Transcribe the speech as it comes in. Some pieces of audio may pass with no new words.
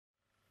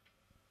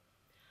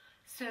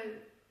So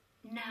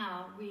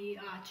now we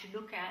are to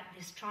look at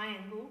this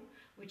triangle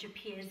which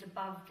appears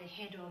above the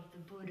head of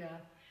the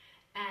Buddha,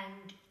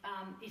 and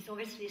is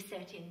obviously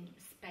set in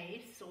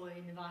space, or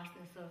in the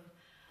vastness of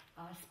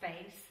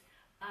space.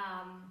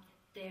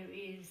 There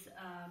is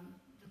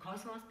the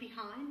cosmos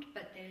behind,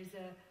 but there's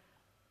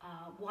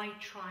a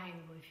white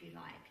triangle, if you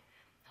like,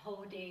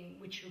 holding,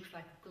 which looks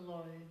like a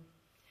globe.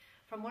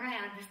 From what I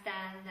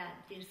understand, that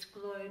this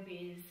globe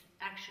is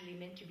actually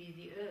meant to be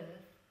the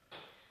earth,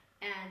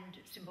 and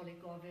symbolic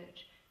of it,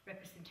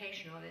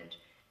 representation of it,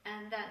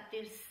 and that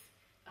this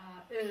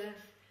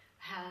earth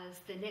has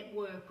the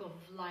network of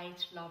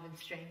light, love and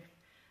strength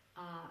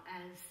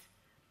as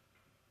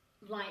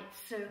light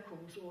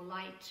circles or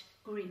light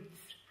grids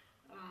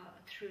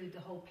through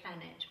the whole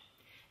planet.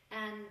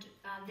 And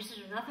this is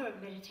another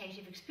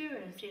meditative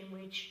experience in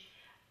which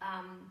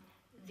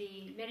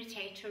the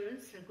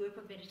meditators, a group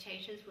of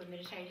meditators, were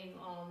meditating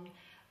on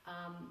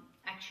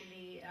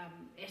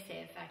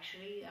SF,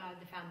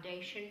 the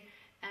foundation,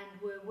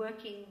 and were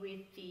working with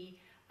the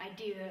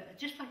idea,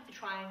 just like the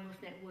triangles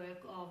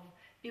network, of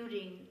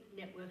building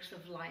networks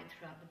of light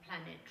throughout the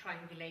planet,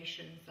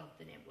 triangulations of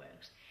the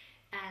networks.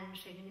 And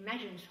so you can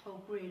imagine this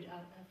whole grid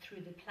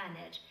through the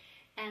planet.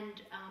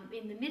 And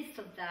in the midst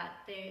of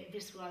that,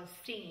 this was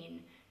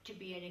seen to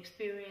be an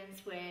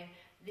experience where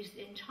this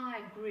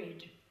entire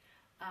grid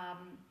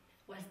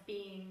was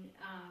being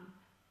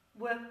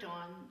worked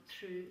on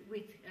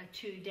with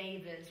two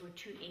devas, or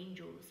two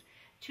angels.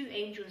 Two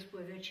angels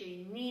were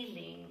virtually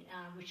kneeling,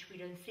 which we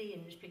don't see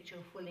in this picture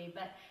fully,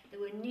 but they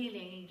were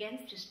kneeling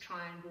against this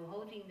triangle,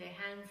 holding their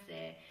hands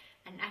there,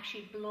 and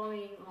actually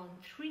blowing on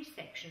three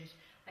sections.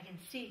 I can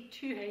see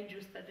two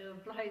angels, but they were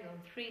blowing on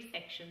three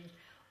sections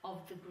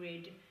of the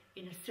grid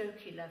in a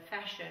circular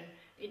fashion.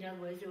 In other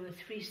words, there were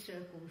three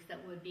circles that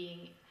were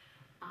being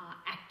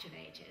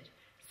activated.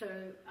 So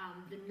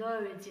the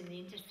nodes in the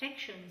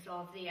intersections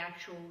of the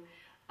actual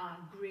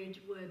grid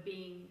were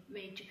being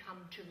made to come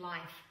to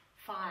life,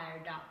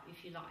 fired up,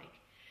 if you like.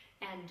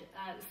 And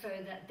so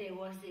that there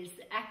was this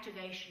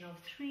activation of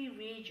three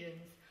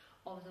regions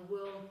of the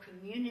world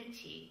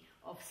community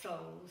of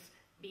souls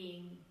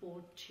being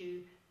brought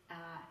to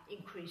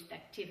increased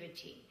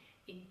activity,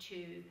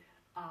 into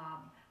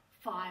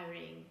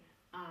firing,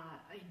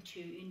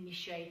 into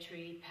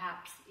initiatory,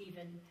 perhaps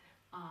even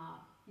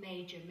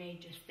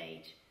major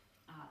state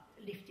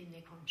lift in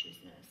their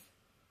consciousness.